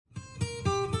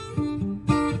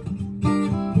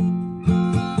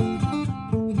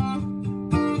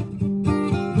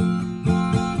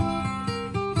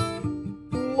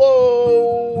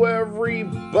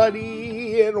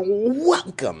everybody, and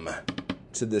welcome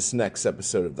to this next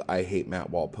episode of the I Hate Matt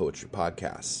Wall Poetry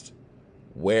Podcast,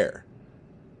 where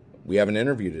we have an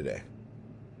interview today.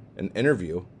 An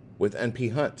interview with N.P.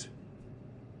 Hunt,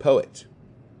 poet,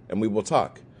 and we will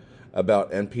talk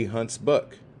about N.P. Hunt's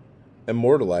book,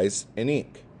 Immortalized in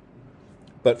Ink.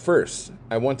 But first,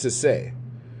 I want to say,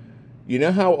 you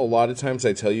know how a lot of times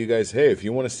I tell you guys, hey, if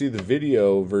you want to see the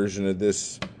video version of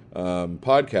this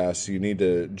podcast, you need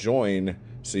to join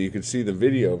so you can see the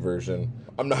video version.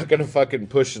 I'm not going to fucking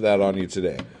push that on you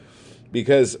today.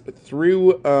 Because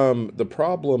through the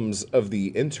problems of the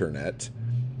internet,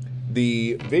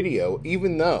 the video,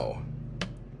 even though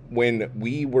when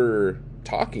we were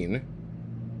talking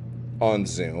on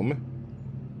Zoom,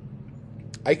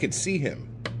 I could see him.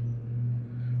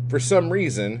 For some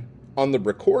reason, on the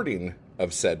recording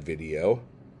of said video,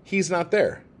 he's not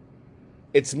there.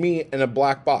 It's me in a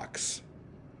black box.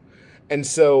 And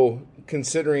so,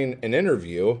 considering an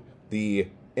interview, the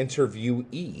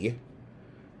interviewee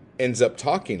ends up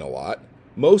talking a lot.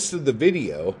 Most of the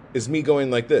video is me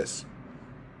going like this.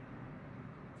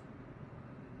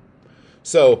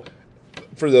 So,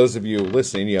 for those of you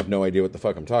listening, you have no idea what the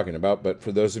fuck I'm talking about. But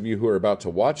for those of you who are about to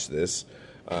watch this,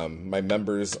 my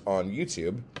members on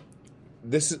YouTube,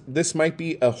 this might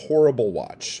be a horrible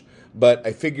watch. But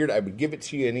I figured I would give it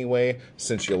to you anyway,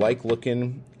 since you like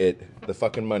looking at the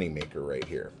fucking moneymaker right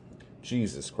here.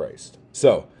 Jesus Christ.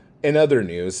 So, in other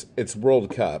news, it's World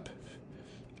Cup,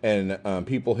 and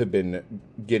people have been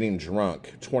getting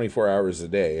drunk 24 hours a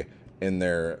day in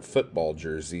their football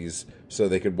jerseys so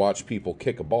they could watch people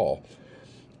kick a ball.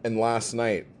 And last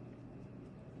night,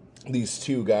 these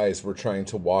two guys were trying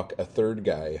to walk a third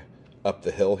guy up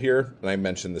the hill here, and I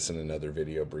mentioned this in another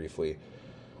video briefly.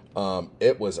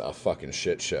 It was a fucking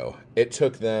shit show. It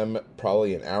took them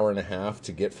probably an hour and a half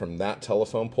to get from that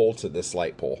telephone pole to this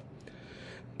light pole.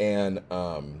 And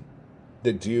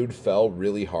the dude fell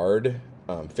really hard,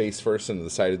 face first into the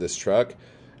side of this truck,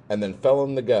 and then fell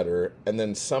in the gutter, and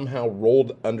then somehow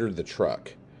rolled under the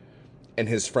truck. And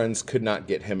his friends could not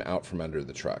get him out from under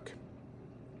the truck.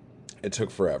 It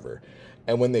took forever.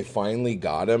 And when they finally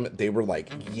got him, they were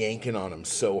like yanking on him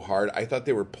so hard. I thought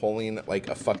they were pulling like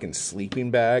a fucking sleeping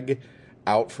bag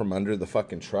out from under the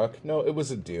fucking truck. No, it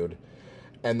was a dude.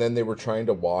 And then they were trying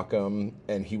to walk him,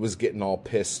 and he was getting all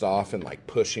pissed off and like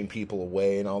pushing people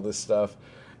away and all this stuff.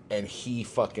 And he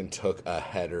fucking took a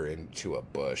header into a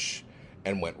bush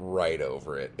and went right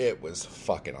over it. It was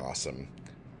fucking awesome.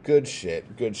 Good shit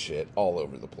all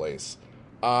over the place.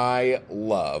 I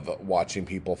love watching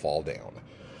people fall down.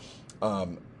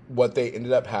 What they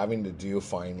ended up having to do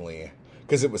finally,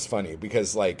 because it was funny,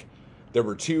 because like there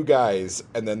were two guys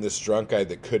and then this drunk guy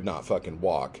that could not fucking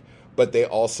walk, but they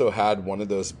also had one of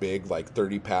those big like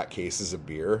 30-pack cases of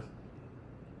beer,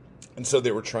 and so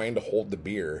they were trying to hold the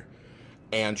beer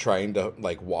and trying to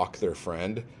like walk their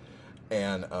friend,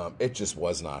 and it just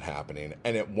was not happening.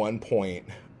 And at one point,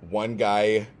 one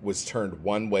guy was turned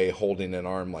one way holding an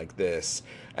arm like this,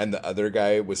 and the other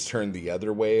guy was turned the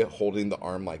other way holding the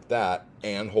arm like that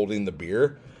and holding the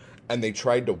beer. And they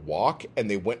tried to walk,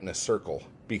 and they went in a circle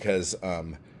because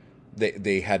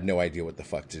they had no idea what the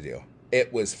fuck to do.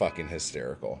 It was fucking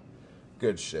hysterical.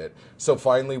 Good shit. So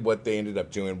finally what they ended up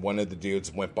doing, one of the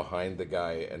dudes went behind the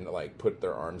guy and like put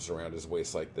their arms around his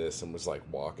waist like this and was like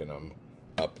walking him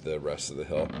up the rest of the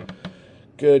hill.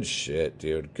 Good shit,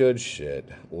 dude. Good shit.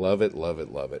 Love it, love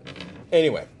it, love it.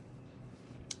 Anyway,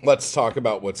 let's talk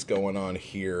about what's going on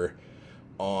here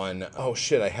on... Oh,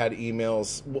 shit, I had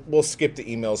emails. We'll skip the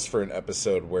emails for an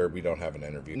episode where we don't have an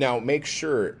interview. Now, make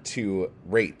sure to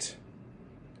rate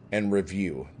and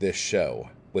review this show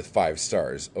with 5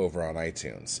 stars over on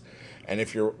iTunes. And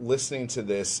if you're listening to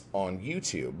this on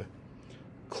YouTube,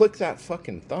 click that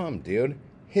fucking thumb, dude.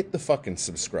 Hit the fucking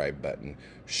subscribe button.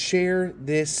 Share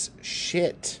this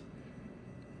shit.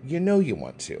 You know you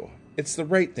want to. It's the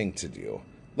right thing to do.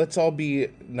 Let's all be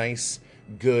nice,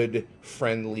 good,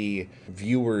 friendly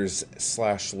viewers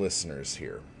 / listeners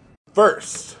here.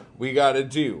 First, we gotta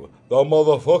do the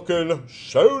motherfucking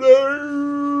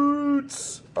shoutouts.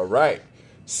 All right.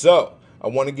 So, I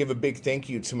want to give a big thank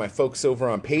you to my folks over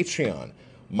on Patreon.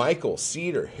 Michael,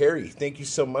 Cedar, Harry, thank you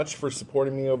so much for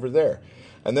supporting me over there.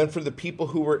 And then for the people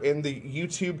who were in the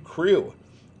YouTube crew,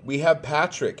 we have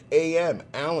Patrick, AM,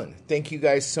 Alan. Thank you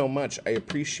guys so much. I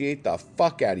appreciate the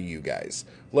fuck out of you guys.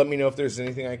 Let me know if there's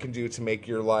anything I can do to make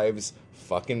your lives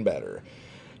fucking better.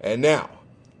 And now,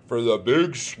 for the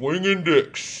big swinging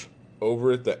dicks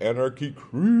over at the Anarchy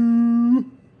crew,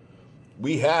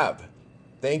 we have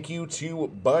thank you to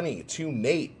Bunny, to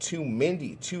Nate, to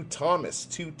Mindy, to Thomas,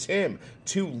 to Tim,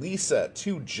 to Lisa,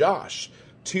 to Josh,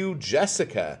 to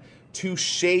Jessica, to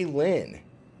Shaylin,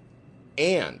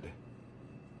 and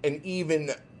an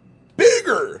even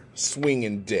bigger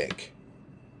swinging dick.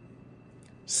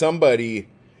 Somebody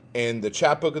in the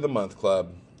Chapbook of the Month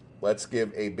Club, let's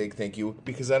give a big thank you,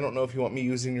 because I don't know if you want me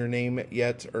using your name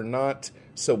yet or not,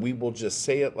 so we will just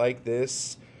say it like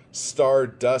this.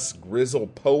 Stardust Grizzle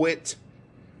Poet,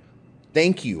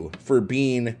 thank you for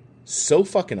being so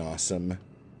fucking awesome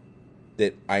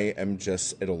that I am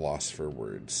just at a loss for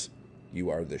words. You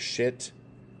are the shit.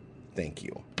 Thank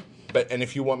you. And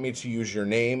if you want me to use your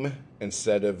name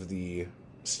instead of the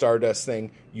Stardust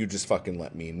thing, you just fucking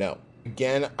let me know.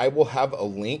 Again, I will have a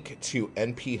link to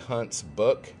NP Hunt's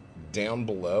book down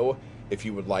below if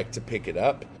you would like to pick it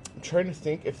up. I'm trying to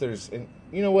think if there's...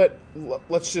 You know what?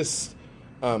 Let's just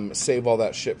save all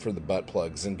that shit for the butt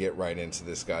plugs and get right into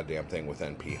this goddamn thing with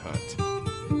NP Hunt.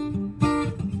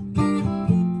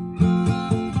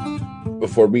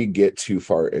 Before we get too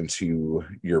far into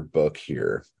your book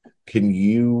here, can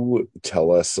you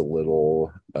tell us a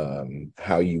little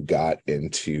how you got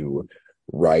into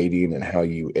writing and how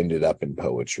you ended up in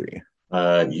poetry?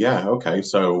 Yeah, okay.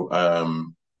 So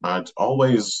I'd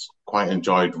always quite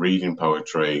enjoyed reading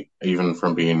poetry, even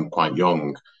from being quite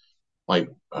young. Like,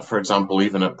 for example,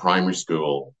 even at primary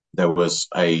school, there was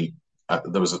a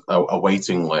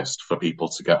waiting list for people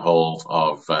to get hold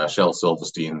of Shel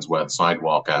Silverstein's Where the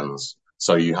Sidewalk Ends.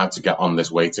 So you had to get on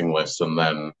this waiting list, and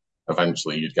then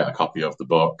eventually you'd get a copy of the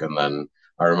book. And then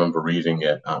I remember reading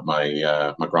it at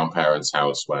my grandparents'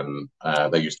 house when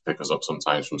they used to pick us up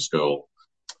sometimes from school.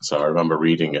 So I remember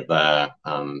reading it there,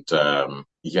 and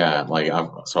yeah,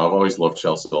 I've always loved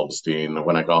Shel Silverstein.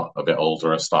 When I got a bit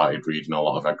older, I started reading a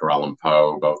lot of Edgar Allan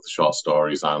Poe, both the short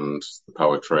stories and the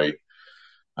poetry.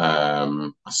 I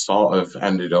sort of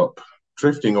ended up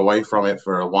drifting away from it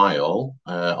for a while,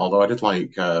 although I did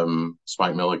like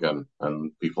Spike Milligan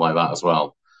and people like that as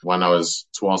well. When I was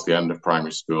towards the end of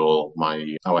primary school,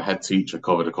 our head teacher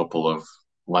covered a couple of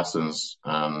lessons,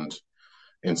 and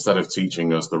instead of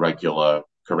teaching us the regular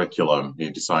curriculum, he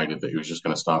decided that he was just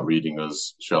going to start reading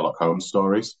us Sherlock Holmes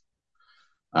stories.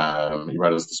 He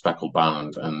read us The Speckled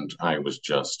Band, and I was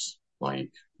just like,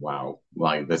 "Wow,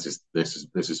 like this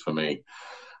is for me."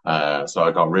 So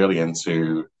I got really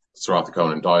into Sir Arthur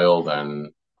Conan Doyle,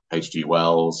 then H.G.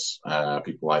 Wells,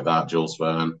 people like that, Jules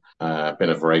Verne. Been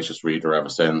a voracious reader ever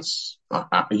since.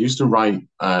 I used to write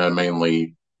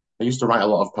mainly. I used to write a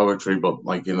lot of poetry, but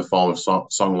like in the form of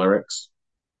song lyrics.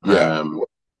 Yeah.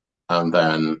 And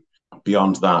then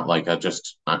beyond that, like I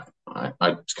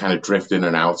kind of drift in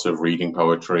and out of reading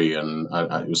poetry, and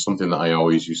it was something that I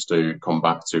always used to come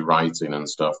back to writing and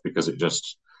stuff because it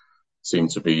just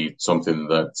seemed to be something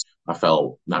that I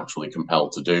felt naturally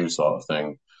compelled to do, sort of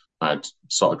thing. I'd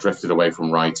sort of drifted away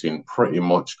from writing pretty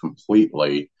much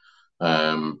completely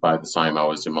by the time I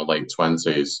was in my late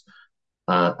 20s.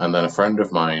 And then a friend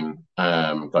of mine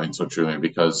got in touch with me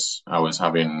because I was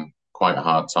having quite a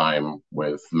hard time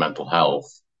with mental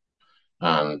health.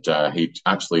 And he'd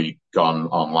actually gone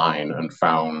online and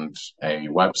found a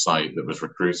website that was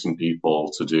recruiting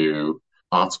people to do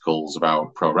articles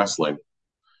about pro wrestling.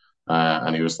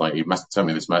 And he was like, sent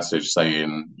me this message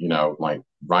saying, like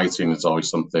writing is always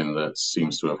something that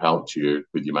seems to have helped you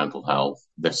with your mental health.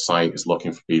 This site is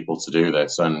looking for people to do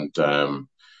this. And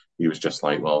he was just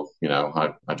like, well,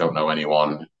 I don't know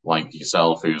anyone like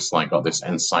yourself who's like got this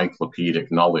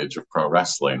encyclopedic knowledge of pro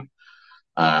wrestling.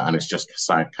 And it's just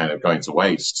kind of going to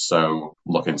waste. So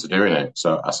look into doing it.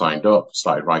 So I signed up,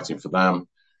 started writing for them.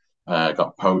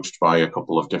 Got poached by a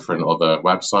couple of different other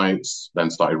websites, then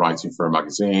started writing for a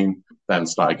magazine, then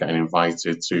started getting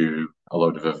invited to a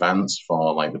load of events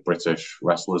for like the British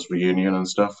Wrestlers Reunion and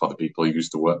stuff for the people who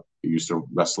used to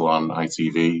wrestle on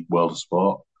ITV World of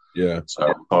Sport. Yeah.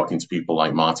 So talking to people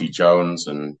like Marty Jones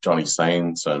and Johnny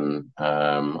Saint and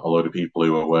a load of people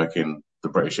who were working the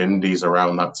British Indies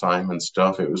around that time and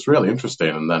stuff. It was really interesting.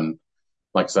 And then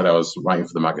like I said, I was writing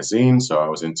for the magazine, so I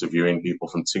was interviewing people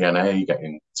from TNA,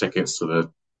 getting tickets to the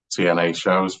TNA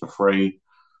shows for free,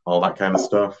 all that kind of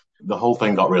stuff. The whole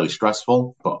thing got really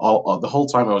stressful, but the whole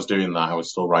time I was doing that, I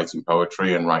was still writing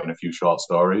poetry and writing a few short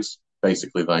stories.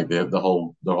 Basically, like the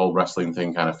whole wrestling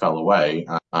thing kind of fell away.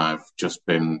 I've just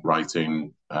been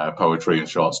writing poetry and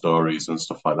short stories and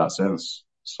stuff like that since.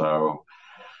 So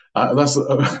that's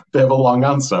a bit of a long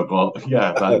answer, but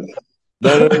yeah.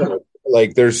 No.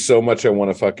 Like, there's so much I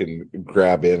want to fucking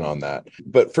grab in on that.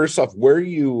 But first off, where are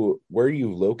you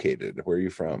located? Where are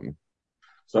you from?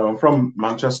 So I'm from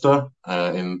Manchester,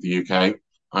 in the UK.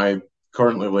 I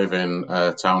currently live in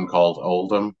a town called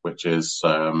Oldham, which is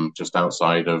just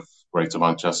outside of Greater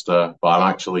Manchester. But I'm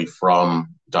actually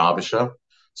from Derbyshire,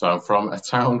 So I'm from a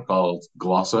town called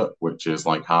Glossop, which is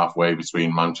like halfway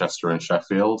between Manchester and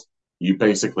Sheffield. You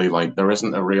basically like there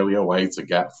isn't a really a way to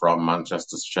get from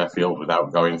Manchester to Sheffield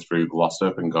without going through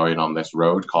Glossop and going on this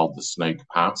road called the Snake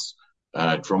Pass.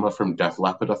 Drummer from Def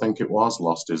Leppard, I think it was,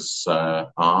 lost his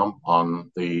arm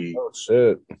on the Oh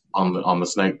shit. on the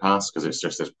Snake Pass because it's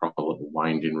just this proper little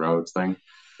winding road thing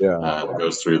Yeah. that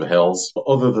goes through the hills. But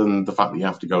other than the fact that you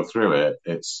have to go through it,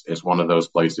 it's one of those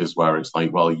places where it's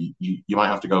like, well, you might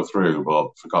have to go through,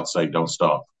 but for God's sake, don't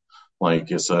stop.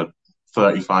 Like it's a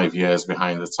 35 years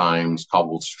behind the times,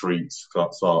 cobbled streets,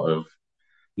 got sort of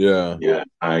Yeah. yeah.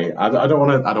 I don't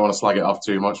want to slag it off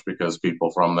too much because people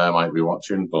from there might be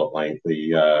watching, but like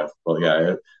the but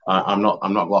yeah, I'm not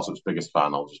Glossop's biggest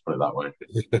fan. I'll just put it that way.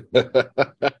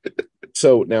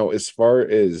 So now, as far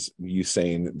as you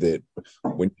saying that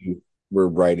when you were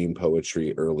writing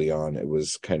poetry early on, it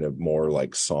was kind of more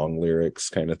like song lyrics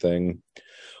kind of thing.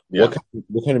 Yeah.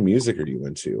 What kind of music are you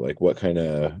into? Like what kind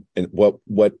of and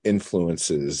what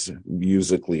influences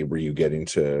musically were you getting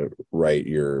to write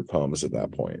your poems at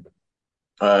that point?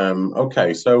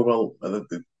 Okay, so well,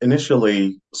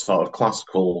 initially sort of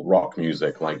classical rock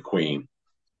music like Queen,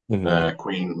 Hmm.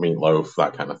 Queen, Meatloaf,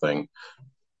 that kind of thing.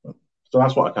 So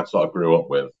that's what I kind of sort of grew up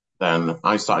with. Then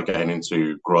I started getting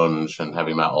into grunge and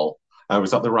heavy metal. I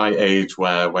was at the right age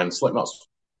where when Slipknot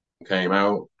came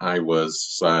out, I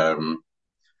was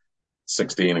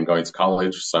 16 and going to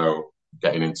college, so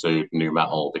getting into new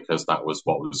metal because that was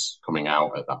what was coming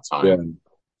out at that Yeah. time.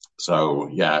 So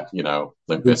yeah,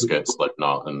 Limp Bizkit,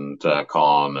 Slipknot, and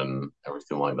Korn, and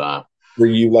everything like that. Were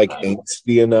you like Um,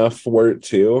 angsty enough for it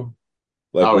too?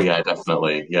 Like oh was yeah,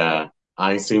 definitely, yeah.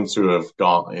 I seem to have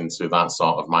got into that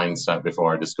sort of mindset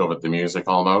before I discovered the music.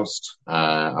 Almost,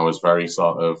 I was very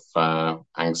sort of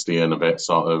angsty and a bit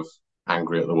sort of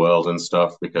angry at the world and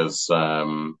stuff because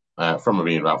from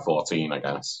being about 14, I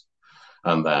guess.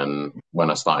 And then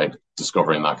when I started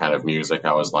discovering that kind of music,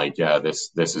 I was like, yeah, this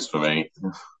is for me.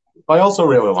 I also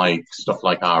really like stuff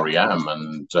like REM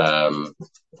and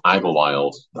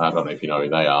Idlewild. I don't know if you know who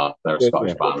they are. They're a yeah.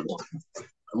 Scottish band.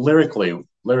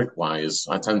 Lyric wise,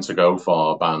 I tend to go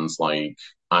for bands like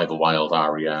Idlewild,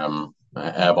 REM,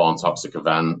 Airborne Toxic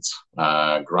Event,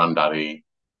 Grandaddy,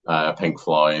 Pink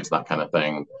Floyd, that kind of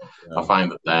thing. I Yeah.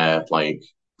 find that they're like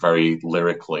very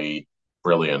lyrically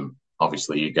brilliant.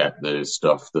 Obviously, you get the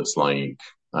stuff that's like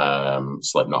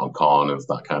Slipknot and Korn and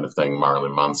that kind of thing,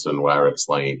 Marilyn Manson, where it's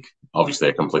like obviously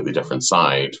a completely different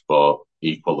side, but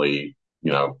equally,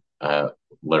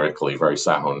 lyrically very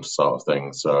sound sort of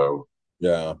thing. So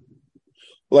Yeah.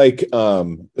 Like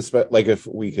if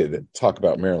we could talk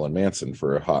about Marilyn Manson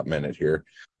for a hot minute here,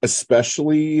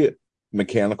 especially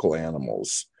Mechanical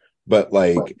Animals, but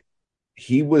like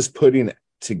he was putting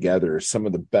together some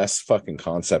of the best fucking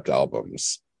concept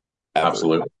albums ever.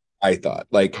 absolutely, I thought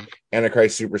like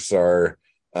Antichrist Superstar,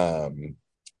 um,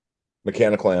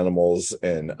 Mechanical Animals,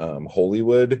 and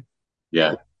Hollywood.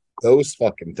 yeah, Those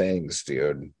fucking things,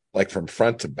 dude. Like from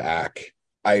front to back,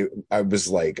 I was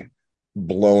like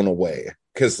blown away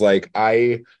because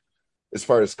as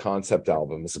far as concept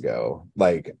albums go,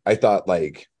 like I thought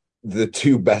like the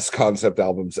two best concept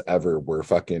albums ever were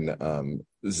fucking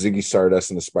Ziggy Stardust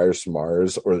and the Spiders from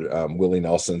Mars or Willie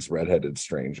Nelson's Redheaded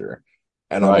Stranger.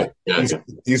 And I'm right, like, yeah,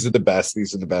 these are the best.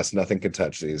 These are the best. Nothing can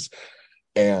touch these.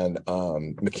 And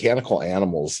Mechanical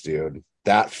Animals, dude,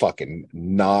 that fucking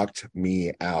knocked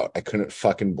me out. I couldn't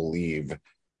fucking believe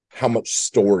how much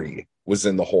story was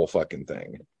in the whole fucking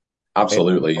thing. And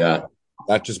absolutely, yeah.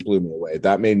 that just blew me away.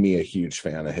 That made me a huge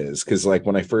fan of his because, like,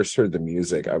 when I first heard the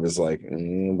music, I was like,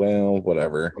 well,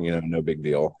 whatever, no big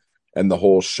deal. And the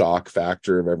whole shock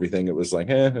factor of everything, it was like,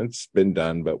 it's been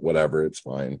done, but whatever, it's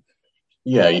fine.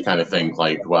 Yeah, you kind of think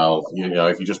like, well,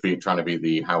 if you just be trying to be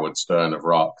the Howard Stern of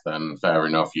rock, then fair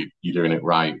enough, you're doing it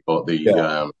right.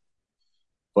 Yeah.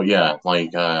 But yeah,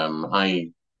 like I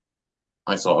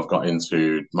sort of got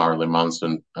into Marilyn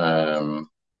Manson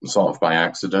sort of by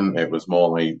accident. It was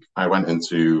more like I went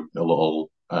into a little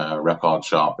record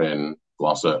shop in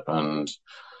Glossop and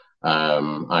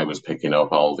I was picking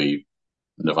up all the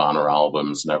Nirvana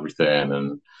albums and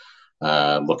everything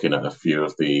and looking at a few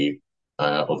of the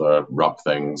other rock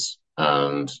things.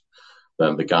 And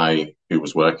then the guy who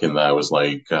was working there was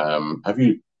like, have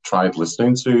you tried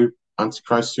listening to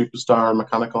Antichrist Superstar and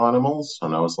Mechanical Animals?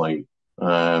 And I was like,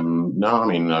 no, I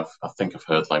mean, I think I've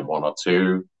heard like one or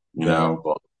two, Yeah.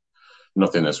 but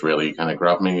nothing that's really kind of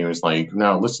grabbed me. He was like,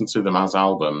 no, listen to them as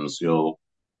albums.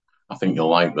 I think you'll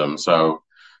like them. So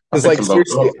I Because, picked like, them both up.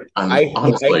 seriously, And I, I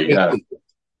honestly, yeah,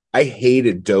 I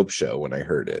hated Dope Show when I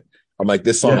heard it. I'm like,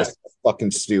 this song yeah, is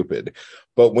fucking stupid.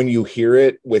 But when you hear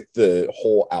it with the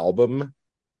whole album,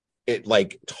 it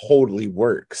like totally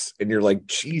works, and you're like,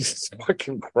 Jesus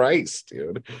fucking Christ,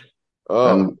 dude.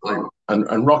 Oh,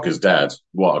 And Rock is Dead.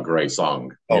 What a great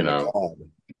song, oh you my know. God.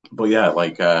 But yeah,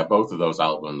 like both of those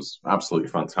albums, absolutely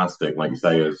fantastic. Like you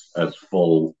say, as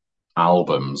full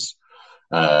albums.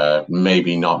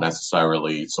 Maybe not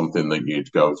necessarily something that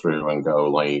you'd go through and go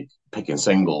like picking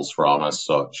singles from as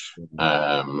such.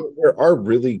 There are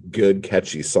really good,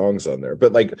 catchy songs on there,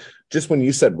 but like just when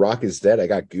you said "Rock is Dead," I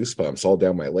got goosebumps all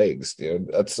down my legs, dude.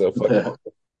 That's so fucking.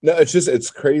 No, it's just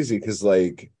it's crazy because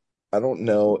like I don't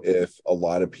know if a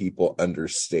lot of people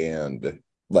understand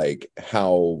like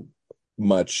how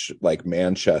much like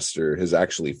Manchester has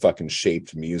actually fucking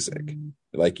shaped music.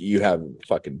 Like you have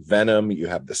fucking Venom, you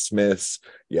have the Smiths,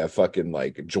 you have fucking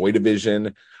like Joy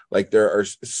Division. Like there are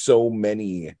so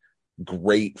many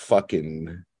great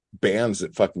fucking bands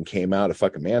that fucking came out of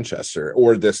fucking Manchester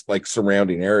or this like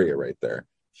surrounding area right there.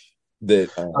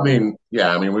 That I mean,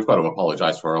 yeah, I mean, we've got to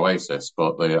apologise for Oasis,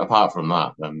 but apart from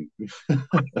that, then,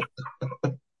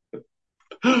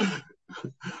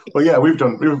 well, yeah, we've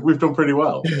done pretty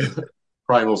well.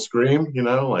 Primal Scream, you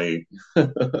know, like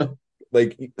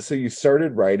like so you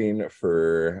started writing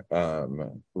for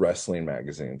wrestling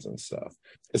magazines and stuff.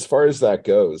 As far as that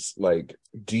goes, like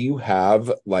do you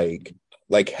have like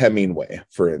Hemingway,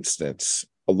 for instance?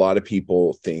 A lot of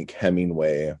people think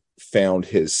Hemingway found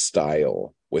his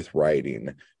style with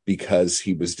writing because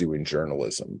he was doing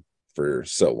journalism for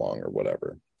so long or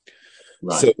whatever.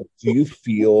 right. So do you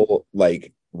feel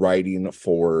like writing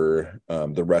for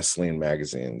the wrestling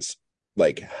magazines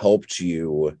like helped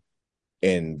you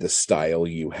in the style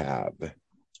you have?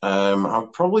 I'd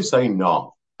probably say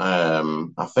not.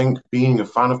 I think being a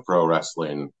fan of pro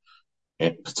wrestling,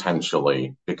 it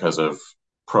potentially because of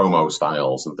promo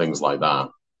styles and things like that,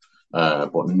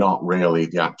 but not really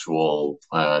the actual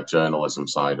journalism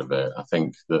side of it. I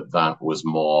think that was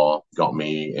more got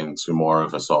me into more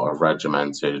of a sort of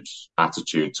regimented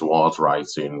attitude towards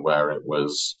writing, where it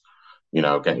was, you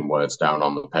know, getting words down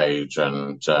on the page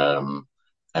and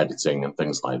editing and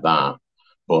things like that,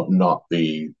 but not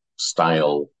the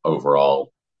style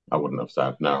overall. I wouldn't have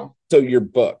said no. So your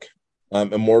book,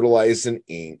 Immortalized in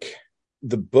Ink,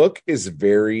 the book is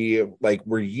very like,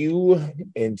 were you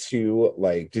into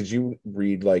like, did you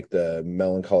read like the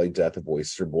Melancholy Death of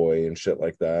Oyster Boy and shit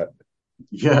like that?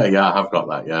 Yeah, yeah, I've got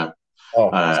that. Yeah, Oh,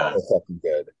 uh, so fucking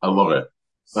good. I love it.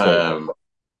 So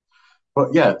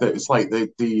But yeah, it's like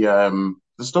the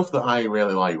stuff that I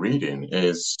really like reading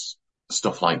is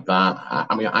stuff like that.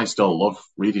 I mean, I still love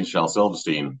reading Shel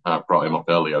Silverstein. I brought him up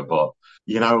earlier, but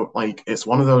you know, like it's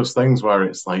one of those things where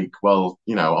it's like, well,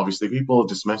 you know, obviously people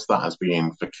dismiss that as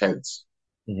being for kids,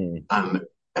 mhm. and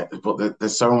but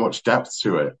there's so much depth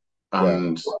to it, Yeah.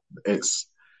 and it's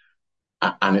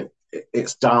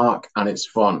it's dark and it's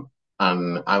fun,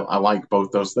 and I like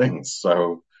both those things.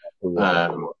 So. For real.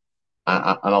 Um,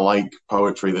 and I like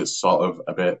poetry that's sort of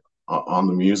a bit on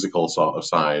the musical sort of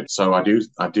side. So I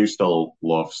do still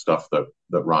love stuff that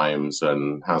rhymes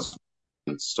and has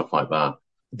and stuff like that.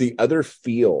 The other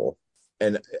feel,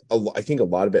 and I think a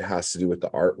lot of it has to do with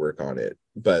the artwork on it,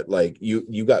 but like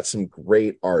you got some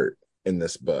great art in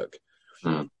this book,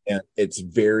 Mm. and it's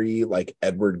very like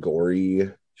Edward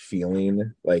Gorey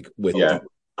feeling, like with Yeah,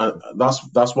 the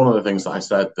that's one of the things that I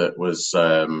said that was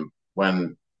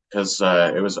when because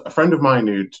it was a friend of mine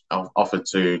who'd offered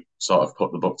to sort of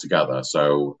put the book together.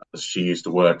 So she used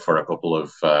to work for a couple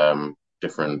of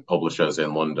different publishers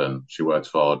in London. She worked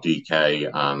for DK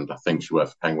and I think she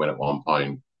worked for Penguin at one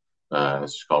point.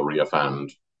 She's called Ria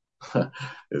Fand.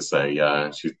 It's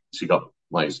a she got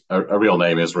like a real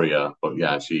name is Ria, but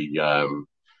yeah, she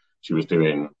was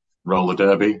doing roller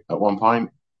derby at one point.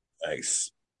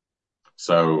 nice.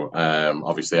 So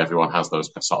obviously everyone has those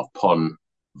sort of pun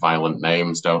violent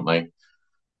names, don't they?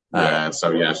 Yeah.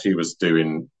 So yeah, she was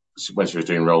doing when she was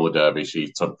doing roller derby,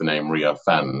 she took the name Ria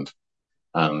Fend,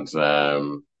 and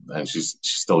she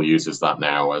still uses that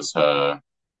now as her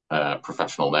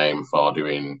professional name for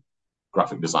doing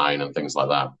graphic design and things like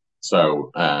that.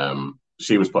 So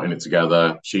she was putting it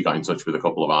together. She got in touch with a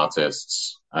couple of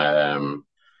artists, and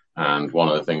one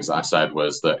of the things that I said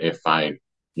was that if I,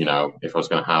 you know, if I was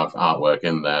going to have artwork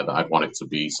in there, that I'd want it to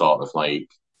be sort of like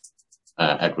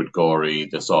Edward Gorey,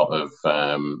 the sort of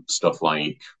stuff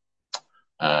like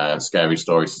Scary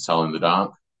Stories to Tell in the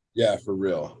Dark. Yeah, for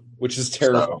real. Which is So,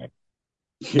 terrifying.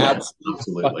 yeah, Absolutely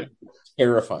absolutely. fucking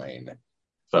terrifying.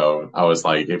 So I was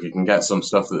like, if you can get some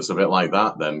stuff that's a bit like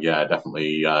that, then yeah,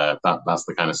 definitely that's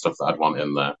the kind of stuff that I'd want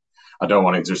in there. I don't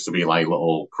want it just to be like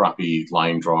little crappy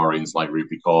line drawings like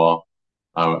Rupi Kaur.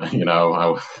 You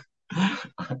know,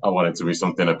 I want it to be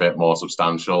something a bit more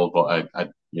substantial. But I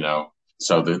you know,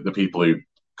 So the people who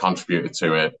contributed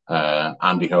to it,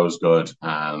 Andy Hosegood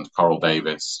and Coral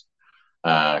Davis.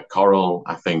 Coral,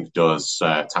 I think, does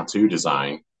tattoo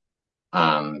design,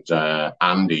 and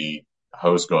Andy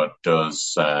Hosegood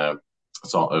does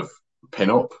sort of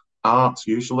pin-up art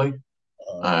usually.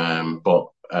 But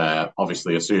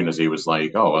obviously, as soon as he was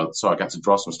like, "Oh, well, so I get to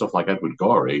draw some stuff like Edward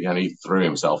Gorey," and he threw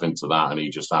himself into that, and he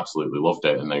just absolutely loved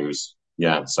it. And he was,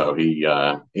 yeah, so he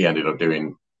ended up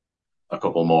doing a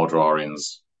couple more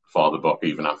drawings for the book,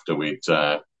 even after we'd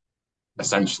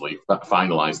essentially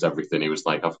finalized everything. He was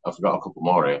like, I've got a couple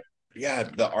more here. Yeah,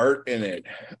 the art in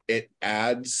it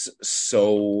adds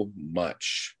so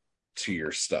much to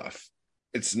your stuff.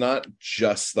 It's not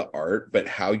just the art, but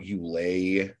how you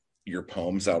lay your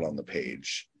poems out on the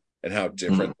page and how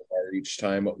different they are each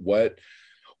time.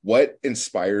 What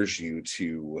inspires you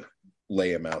to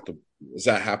lay them out? Does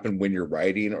that happen when you're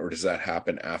writing, or does that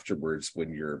happen afterwards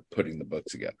when you're putting the book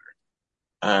together?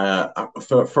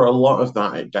 For a lot of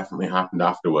that, it definitely happened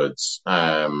afterwards.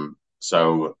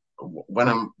 So when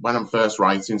I'm first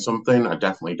writing something, I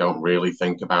definitely don't really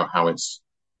think about how it's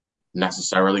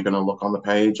necessarily going to look on the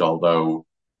page. Although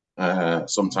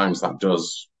sometimes that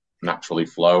does naturally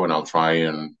flow, and I'll try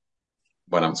and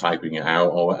when I'm typing it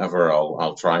out or whatever,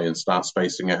 I'll try and start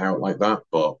spacing it out like that.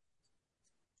 But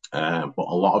a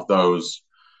lot of those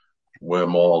were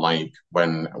more like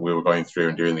when we were going through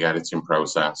and doing the editing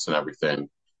process and everything.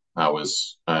 I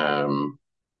was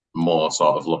more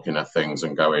sort of looking at things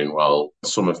and going, well,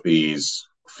 some of these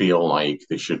feel like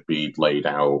they should be laid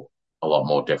out a lot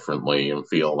more differently and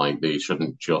feel like they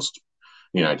shouldn't just,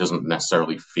 it doesn't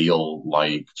necessarily feel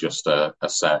like just a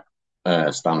set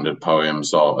standard poem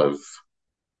sort of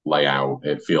layout.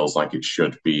 It feels like it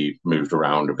should be moved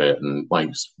around a bit. And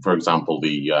like, for example,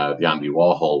 the Andy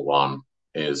Warhol one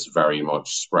is very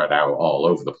much spread out all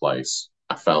over the place.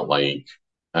 I felt like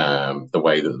the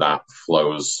way that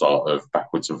flows sort of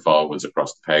backwards and forwards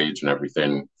across the page and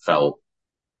everything felt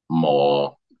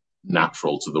more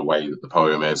natural to the way that the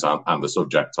poem is and the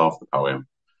subject of the poem,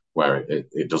 where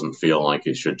it doesn't feel like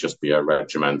it should just be a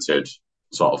regimented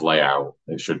sort of layout.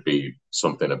 It should be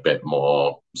something a bit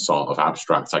more sort of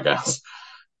abstract, I guess.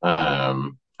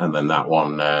 And then that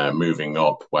one moving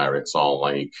up where it's all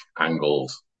like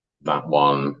angled, that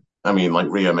one. I mean, like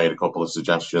Ria made a couple of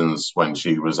suggestions when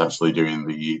she was actually doing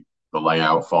the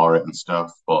layout for it and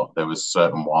stuff, but there was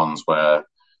certain ones where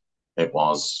it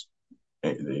was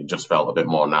it just felt a bit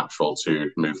more natural to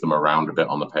move them around a bit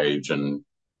on the page and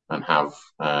have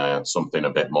something a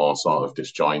bit more sort of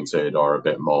disjointed or a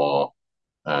bit more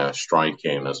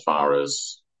striking as far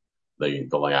as the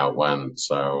layout went.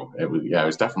 So it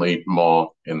was definitely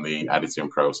more in the editing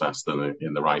process than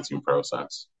in the writing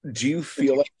process. Do you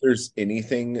feel like there's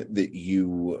anything that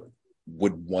you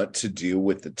would want to do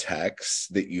with the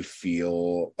text that you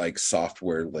feel like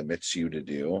software limits you to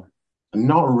do?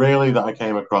 Not really that I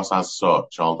came across as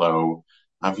such, although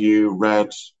have you read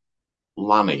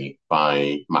Lanny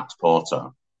by Max Porter?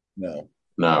 No.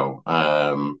 No.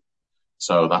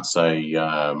 So that's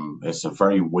it's a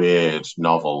very weird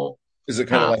novel. Is it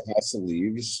kind of like House of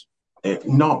Leaves?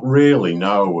 Not really,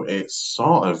 no. It's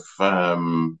sort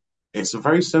of it's a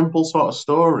very simple sort of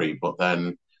story, but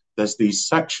then there's these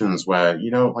sections where,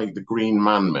 like the Green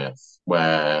Man myth,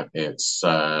 where it's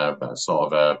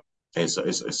sort of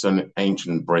it's an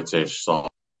ancient British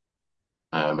sort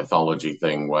of mythology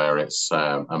thing where it's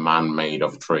a man made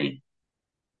of a tree.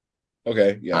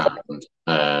 Okay, yeah.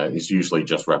 And it's usually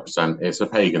just it's a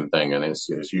pagan thing, and it's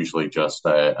usually just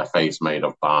a face made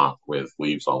of bark with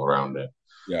leaves all around it.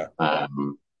 Yeah.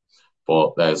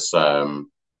 But there's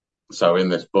so in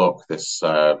this book, this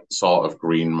sort of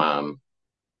green man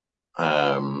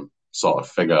sort of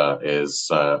figure is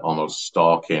almost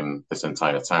stalking this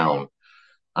entire town,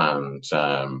 and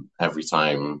every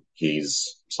time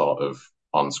he's sort of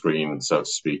on screen, so to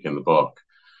speak, in the book,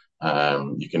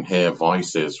 you can hear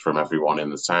voices from everyone in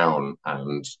the town,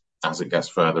 and as it gets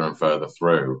further and further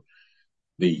through,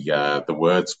 the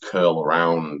words curl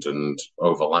around and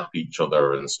overlap each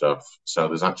other and stuff. So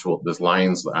there's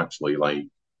lines that actually like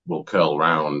will curl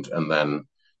around, and then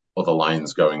other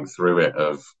lines going through it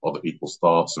of other people's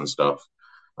thoughts and stuff.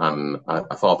 And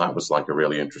I thought that was like a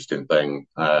really interesting thing.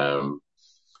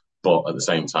 But at the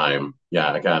same time,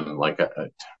 yeah, again, like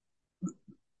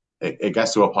it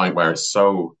gets to a point where it's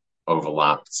so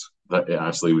overlapped that it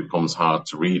actually becomes hard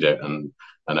to read it and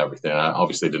everything. I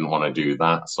obviously didn't want to do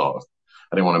that sort of.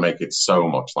 I didn't want to make it so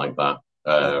much like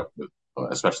that,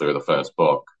 especially with the first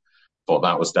book. But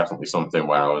that was definitely something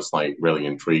where I was like really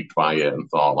intrigued by it and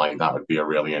thought like that would be a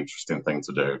really interesting thing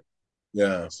to do.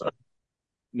 Yeah. So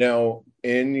Now,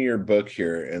 in your book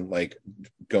here, and like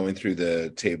going through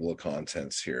the table of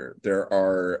contents here, there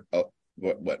are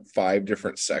what five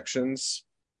different sections.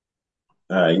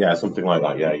 Yeah, something like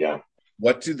that. Yeah, yeah.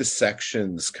 What do the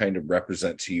sections kind of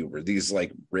represent to you? Were these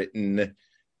like written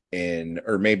in,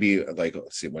 or maybe like,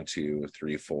 let's see, one, two,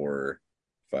 three, four,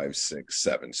 five, six,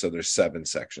 seven. So there's seven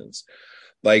sections.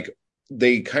 Like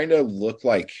they kind of look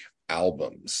like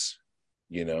albums,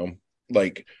 you know?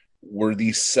 Like were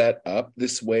these set up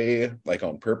this way, like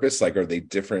on purpose? Like are they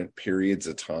different periods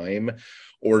of time?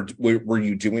 Or were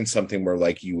you doing something where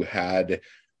like you had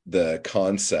the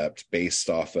concept based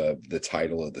off of the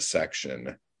title of the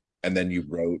section and then you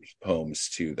wrote poems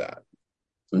to that?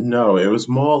 No, it was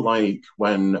more like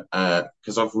when,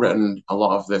 because I've written a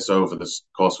lot of this over the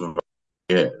course of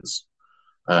years.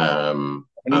 How many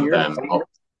And years? then,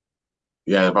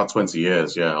 yeah, about 20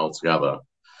 years, yeah, altogether.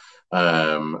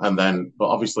 And then, but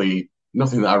obviously,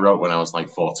 nothing that I wrote when I was like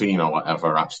 14 or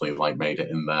whatever actually like made it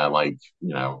in there, like,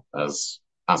 as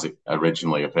it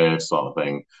originally appeared, sort of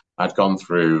thing. I'd gone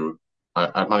through,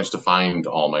 I'd managed to find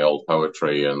all my old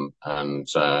poetry and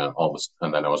all this,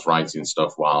 and then I was writing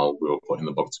stuff while we were putting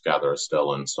the book together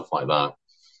still and stuff like that.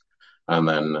 And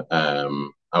then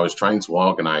I was trying to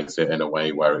organize it in a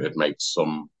way where it would make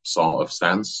some sort of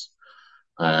sense.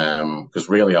 Because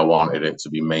really, I wanted it to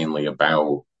be mainly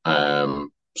about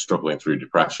struggling through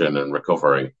depression and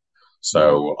recovery. Mhm.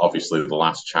 So, obviously, the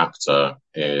last chapter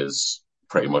is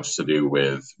pretty much to do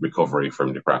with recovery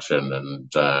from depression and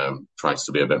tries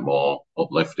to be a bit more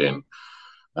uplifting.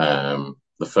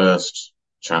 The first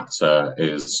chapter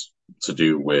is to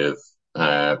do with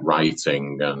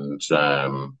writing and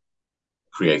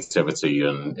creativity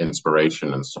and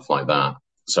inspiration and stuff like that.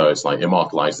 So it's like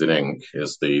Immortalized in Ink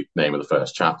is the name of the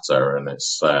first chapter, and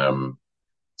it's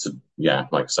yeah,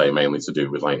 like I say, mainly to do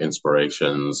with like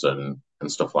inspirations and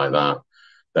stuff like that.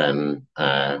 Then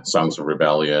Songs of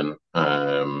Rebellion,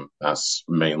 that's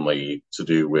mainly to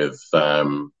do with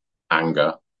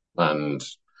anger and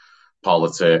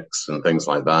politics and things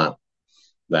like that.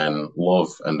 Then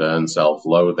Love and Earn Self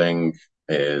Loathing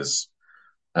is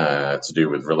to do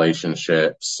with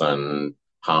relationships and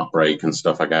heartbreak and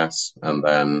stuff, I guess. And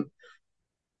then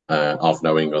of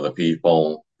knowing other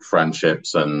people,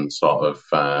 friendships, and sort of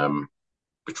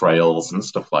betrayals and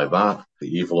stuff like that. The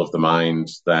evil of the mind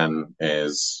then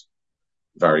is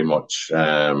very much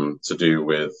to do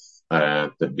with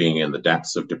being in the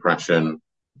depths of depression.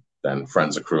 Then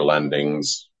Friends of Cruel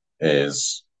Endings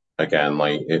is again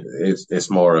like it's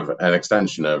more of an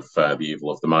extension of the evil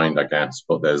of the mind, I guess.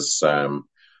 But there's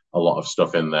a lot of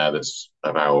stuff in there that's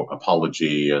about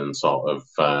apology and sort of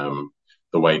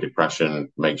the way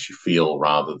depression makes you feel,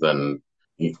 rather than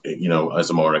as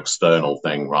a more external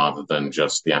thing, rather than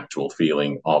just the actual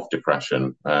feeling of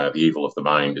depression. The evil of the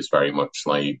mind is very much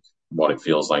like what it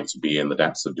feels like to be in the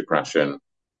depths of depression.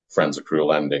 Friends of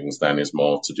Cruel Endings then is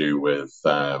more to do with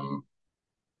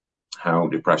how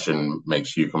depression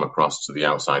makes you come across to the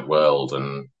outside world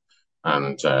and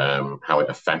how it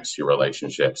affects your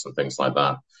relationships and things like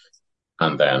that.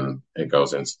 And then it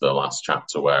goes into the last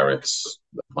chapter where it's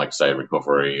like say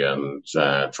recovery and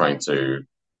trying to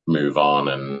move on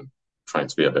and trying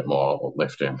to be a bit more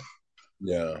uplifting.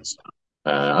 Yeah.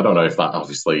 I don't know if that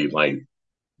obviously like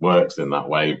works in that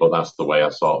way, but that's the way I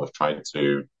sort of tried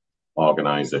to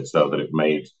organize it so that it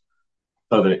made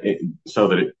so that it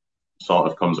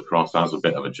sort of comes across as a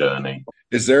bit of a journey.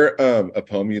 Is there a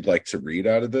poem you'd like to read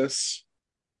out of this?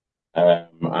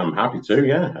 I'm happy to,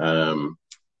 yeah.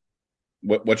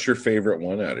 What's your favorite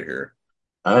one out of here?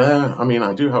 I mean,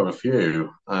 I do have a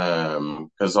few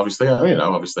because obviously,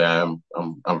 obviously, I'm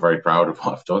very proud of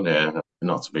what I've done here.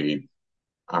 Not to be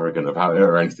arrogant about it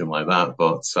or anything like that,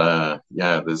 but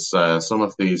yeah, there's some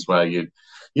of these where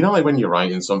like when you're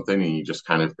writing something and you just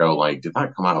kind of go like, did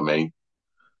that come out of me?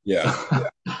 Yeah.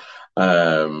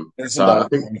 There's a So lot I of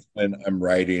think times when I'm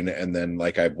writing and then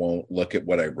like I won't look at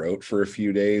what I wrote for a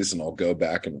few days and I'll go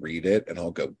back and read it and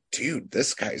I'll go, dude,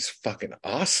 this guy's fucking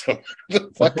awesome.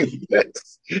 The fuck is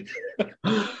this?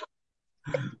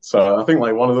 so. I think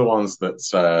like one of the ones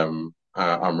that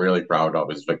I'm really proud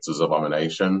of is Victor's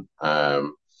Abomination.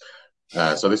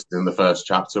 So this is in the first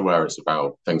chapter where it's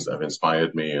about things that have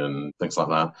inspired me and things like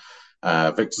that.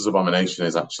 Victor's Abomination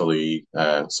is actually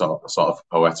sort of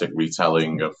poetic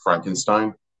retelling of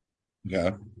Frankenstein.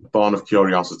 Yeah. Born of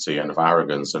curiosity and of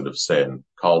arrogance and of sin,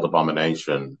 called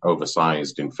abomination,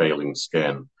 oversized in failing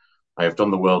skin. I have done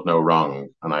the world no wrong,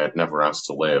 and I had never asked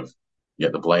to live.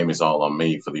 Yet the blame is all on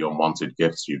me for the unwanted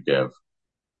gifts you give.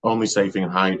 Only safe in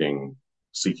hiding,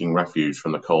 seeking refuge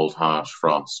from the cold, harsh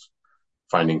frost,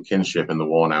 finding kinship in the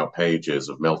worn out pages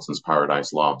of Milton's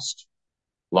Paradise Lost.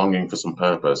 longing for some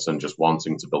purpose and just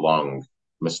wanting to belong,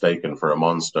 mistaken for a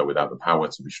monster without the power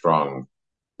to be strong.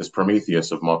 This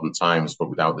Prometheus of modern times, but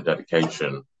without the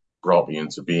dedication, brought me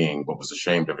into being, but was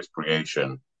ashamed of his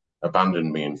creation,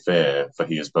 abandoned me in fear, for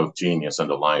he is both genius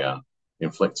and a liar,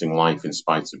 inflicting life in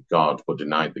spite of God, but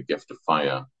denied the gift of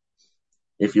fire.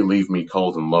 If you leave me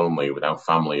cold and lonely, without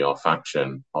family or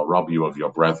faction, I'll rob you of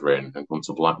your brethren and come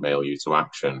to blackmail you to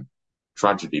action.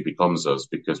 Tragedy becomes us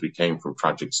because we came from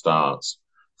tragic starts,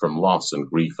 from loss and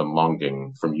grief and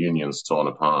longing, from unions torn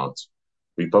apart.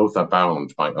 We both are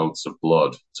bound by oaths of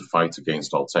blood to fight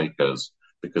against all takers,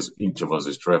 because each of us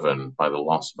is driven by the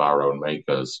loss of our own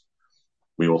makers.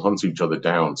 We will hunt each other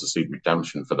down to seek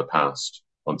redemption for the past,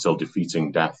 until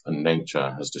defeating death and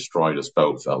nature has destroyed us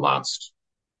both at last.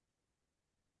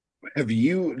 Do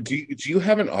you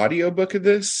have an audiobook of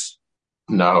this?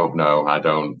 No, I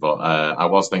don't. But I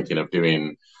was thinking of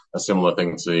doing a similar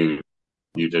thing to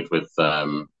you did with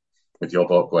your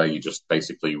book, where you just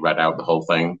basically read out the whole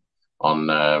thing on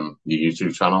your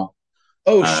YouTube channel.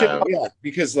 Oh shit, yeah,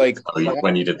 because like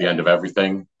when you did the end of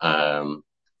everything.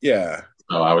 Yeah.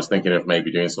 So I was thinking of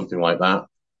maybe doing something like that.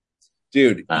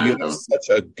 Dude, you have such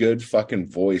a good fucking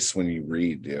voice when you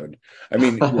read, dude. I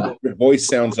mean, your voice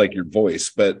sounds like your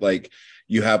voice, but like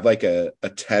you have like a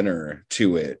tenor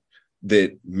to it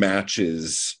that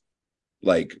matches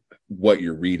like what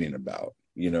you're reading about.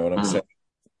 You know what I'm saying?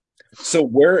 So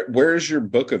where is your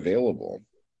book available?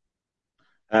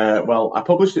 Well, I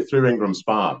published it through Ingram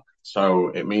Spark, so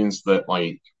it means that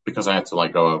like because I had to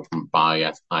like go and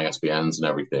buy ISBNs and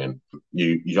everything,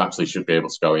 you actually should be able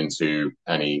to go into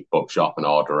any bookshop and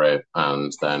order it,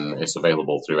 and then it's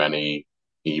available through any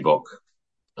ebook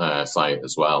site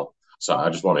as well. So I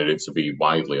just wanted it to be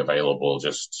widely available,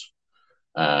 just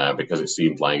because it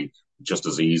seemed like just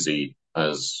as easy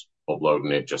as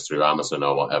uploading it just through Amazon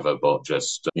or whatever. But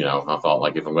just, I thought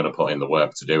like if I'm going to put in the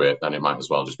work to do it, then it might as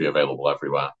well just be available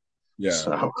everywhere. Yeah.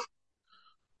 So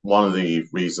one of the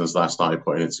reasons that I started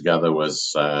putting it together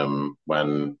was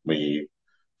when we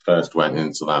first went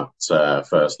into that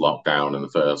first lockdown and the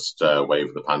first wave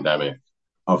of the pandemic.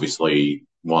 Obviously,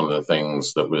 one of the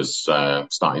things that was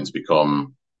starting to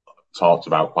become talked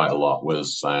about quite a lot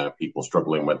was people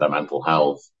struggling with their mental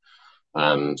health.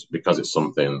 And because it's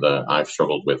something that I've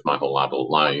struggled with my whole adult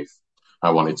life,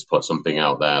 I wanted to put something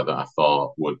out there that I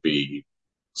thought would be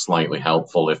slightly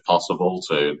helpful, if possible,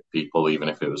 to people, even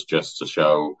if it was just to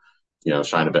show,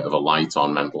 shine a bit of a light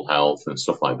on mental health and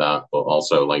stuff like that, but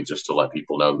also like just to let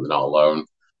people know that they're not alone.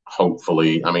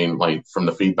 Hopefully, I mean, like from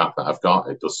the feedback that I've got,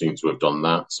 it does seem to have done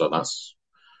that. So that's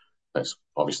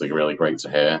obviously really great to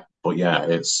hear. But yeah,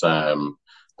 it's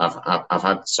I've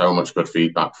had so much good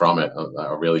feedback from it that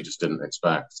I really just didn't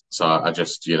expect. So I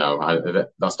just,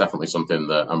 that's definitely something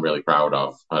that I'm really proud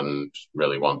of and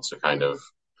really want to kind of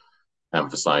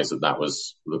emphasize that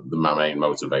was my main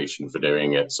motivation for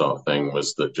doing it, sort of thing,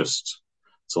 was that just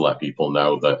to let people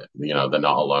know that, they're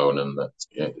not alone, and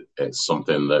that it's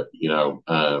something that,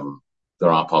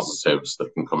 there are positives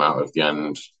that can come out of the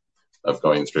end of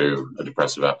going through a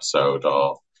depressive episode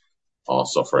or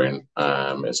suffering.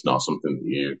 It's not something that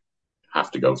you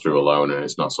have to go through alone, and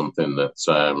it's not something that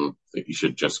that you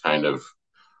should just kind of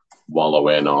wallow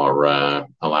in or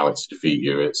allow it to defeat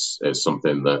you. It's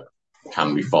something that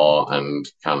can be fought, and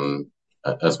can,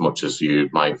 as much as you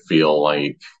might feel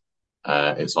like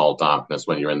it's all darkness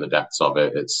when you're in the depths of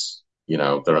it, it's,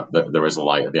 there is a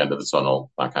light at the end of the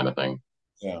tunnel, that kind of thing.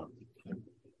 Yeah.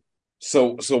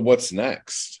 So what's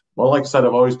next? Well, like I said,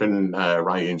 I've always been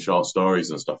writing short stories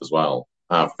and stuff as well.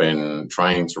 I've been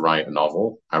trying to write a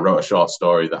novel. I wrote a short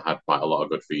story that had quite a lot of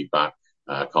good feedback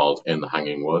called In the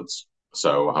Hanging Woods.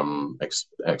 So I'm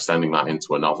extending that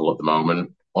into a novel at the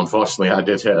moment. Unfortunately, I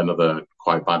did hit another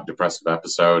quite bad depressive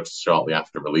episode shortly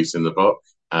after releasing the book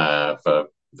for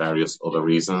various other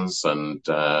reasons. And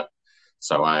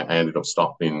so I ended up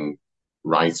stopping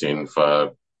writing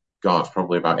for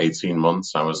probably about 18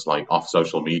 months. I was like off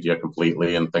social media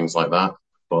completely and things like that.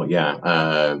 But yeah,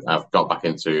 I've got back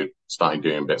into starting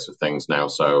doing bits of things now.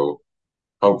 So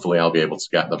hopefully I'll be able to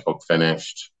get the book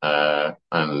finished.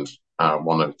 And I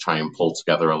want to try and pull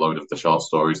together a load of the short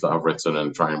stories that I've written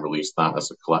and try and release that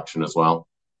as a collection as well.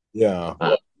 Yeah.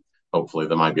 Hopefully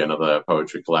there might be another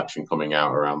poetry collection coming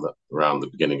out around the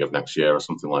beginning of next year or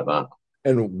something like that.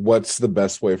 And what's the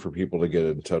best way for people to get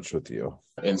in touch with you?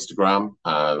 Instagram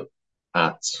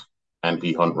at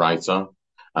NP Hunt Writer.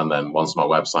 And then once my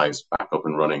website's back up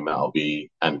and running, that'll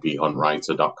be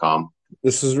nphunwriter.com.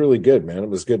 This is really good, man. It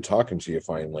was good talking to you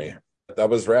finally. That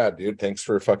was rad, dude. Thanks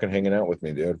for fucking hanging out with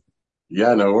me, dude.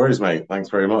 Yeah, no worries, mate. Thanks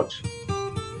very much.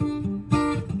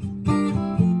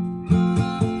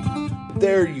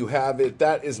 there you have it.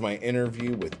 That is my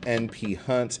interview with NP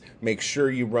Hunt. Make sure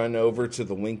you run over to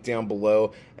the link down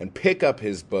below and pick up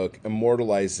his book,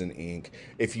 Immortalized in Ink.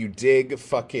 If you dig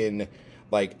fucking,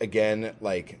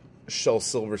 like Shel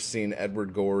Silverstein,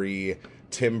 Edward Gorey,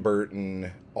 Tim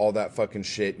Burton, all that fucking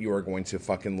shit, you are going to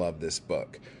fucking love this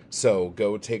book. So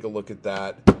go take a look at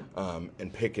that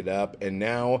and pick it up. And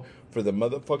now for the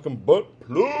motherfucking butt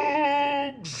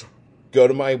plugs. Go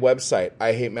to my website,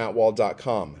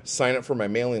 IHateMattWall.com. Sign up for my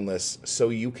mailing list so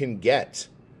you can get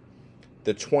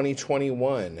the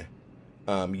 2021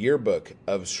 yearbook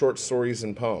of short stories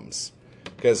and poems.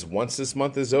 Because once this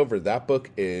month is over, that book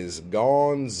is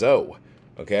gonzo.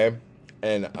 Okay?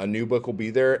 And a new book will be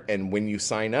there. And when you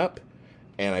sign up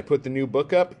and I put the new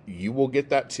book up, you will get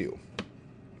that too.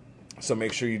 So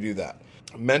make sure you do that.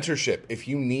 Mentorship. If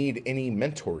you need any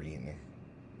mentoring,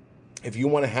 if you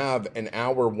want to have an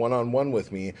hour one-on-one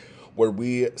with me where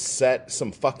we set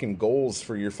some fucking goals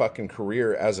for your fucking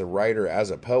career as a writer, as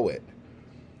a poet,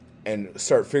 and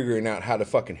start figuring out how to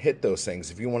fucking hit those things.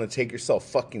 If you want to take yourself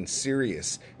fucking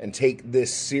serious and take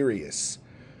this serious,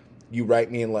 you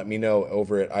write me and let me know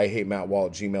over at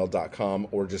IHateMattWall@gmail.com,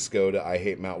 or just go to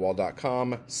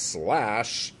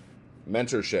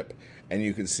IHateMattWall.com/mentorship and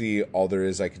you can see all there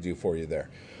is I could do for you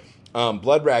there.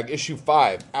 Blood Rag issue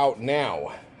 5 out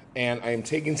now. And I am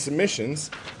taking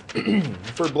submissions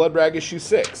for Blood Rag issue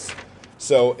 6.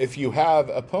 So if you have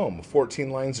a poem, 14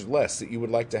 lines or less, that you would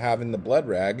like to have in the Blood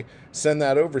Rag, send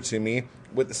that over to me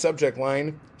with the subject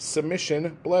line,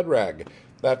 Submission Blood Rag.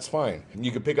 That's fine.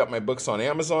 You can pick up my books on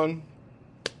Amazon,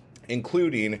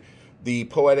 including the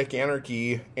Poetic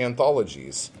Anarchy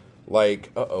anthologies.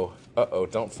 Like,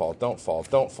 don't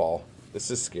fall. This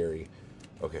is scary.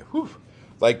 Okay, whew.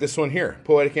 Like this one here,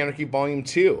 Poetic Anarchy Volume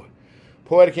 2.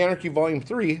 Poetic Anarchy Volume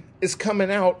 3 is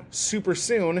coming out super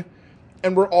soon,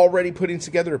 and we're already putting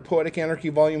together Poetic Anarchy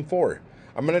Volume 4.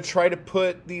 I'm going to try to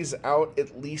put these out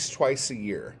at least twice a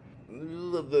year.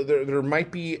 There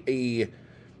might be a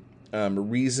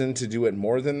reason to do it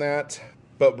more than that,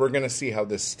 but we're going to see how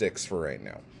this sticks for right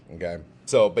now, okay?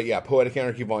 So, but yeah, Poetic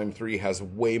Anarchy Volume 3 has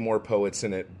way more poets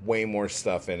in it, way more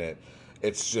stuff in it.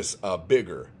 It's just a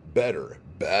bigger, better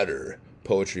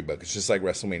poetry book. It's just like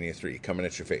WrestleMania 3 coming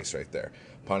at your face right there.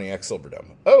 Pontiac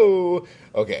Silverdome. Oh,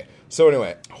 okay. So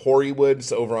anyway, Hoary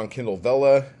Woods over on Kindle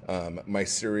Vella, my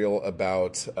serial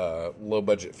about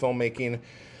low-budget filmmaking.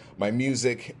 My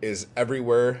music is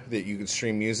everywhere that you can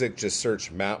stream music. Just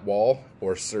search Matt Wall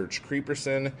or search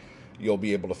Creeperson. You'll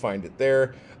be able to find it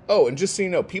there. Oh, and just so you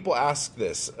know, people ask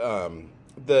this.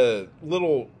 The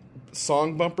little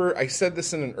song bumper, I said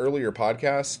this in an earlier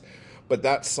podcast, but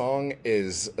that song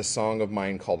is a song of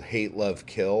mine called Hate, Love,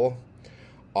 Kill,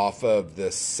 off of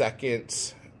the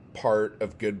second part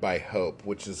of Goodbye Hope,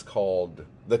 which is called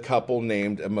The Couple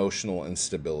Named Emotional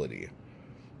Instability.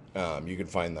 You can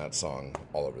find that song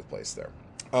all over the place there.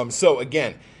 So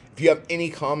again, if you have any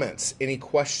comments, any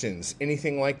questions,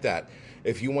 anything like that,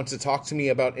 if you want to talk to me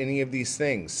about any of these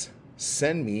things,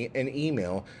 send me an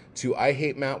email to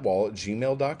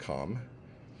IHateMattWall@gmail.com.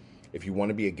 If you want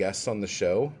to be a guest on the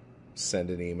show, send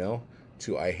an email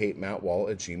to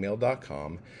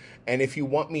IHateMattWall@gmail.com. And if you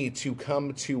want me to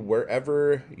come to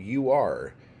wherever you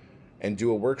are and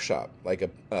do a workshop, like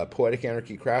a Poetic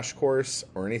Anarchy crash course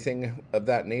or anything of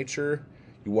that nature,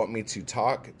 you want me to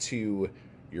talk to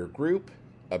your group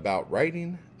about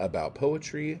writing, about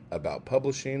poetry, about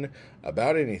publishing,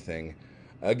 about anything,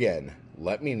 again,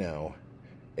 let me know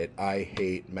at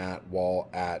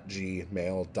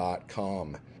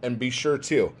IHateMattWall@gmail.com. And be sure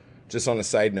to, just on a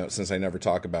side note, since I never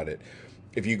talk about it,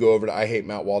 if you go over to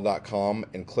IHateMattWall.com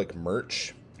and click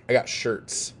merch, I got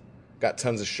shirts. Got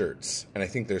tons of shirts. And I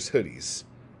think there's hoodies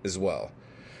as well.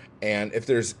 And if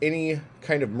there's any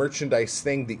kind of merchandise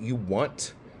thing that you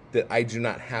want that I do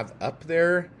not have up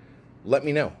there, let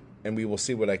me know. And we will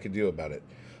see what I can do about it.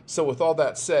 So with all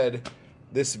that said,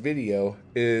 this video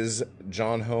is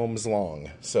John Holmes long.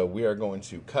 So we are going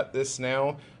to cut this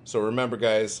now. So remember,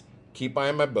 guys, keep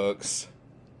buying my books.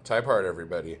 Type hard,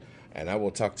 everybody. And I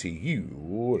will talk to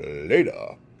you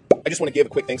later. I just want to give a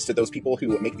quick thanks to those people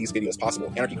who make these videos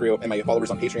possible. Anarchy Crew and my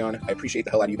followers on Patreon. I appreciate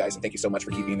the hell out of you guys, and thank you so much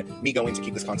for keeping me going to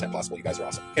keep this content possible. You guys are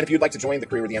awesome. And if you'd like to join the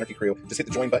crew or the Anarchy Crew, just hit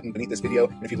the join button beneath this video.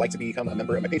 And if you'd like to become a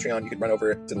member of my Patreon, you can run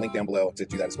over to the link down below to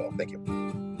do that as well. Thank you.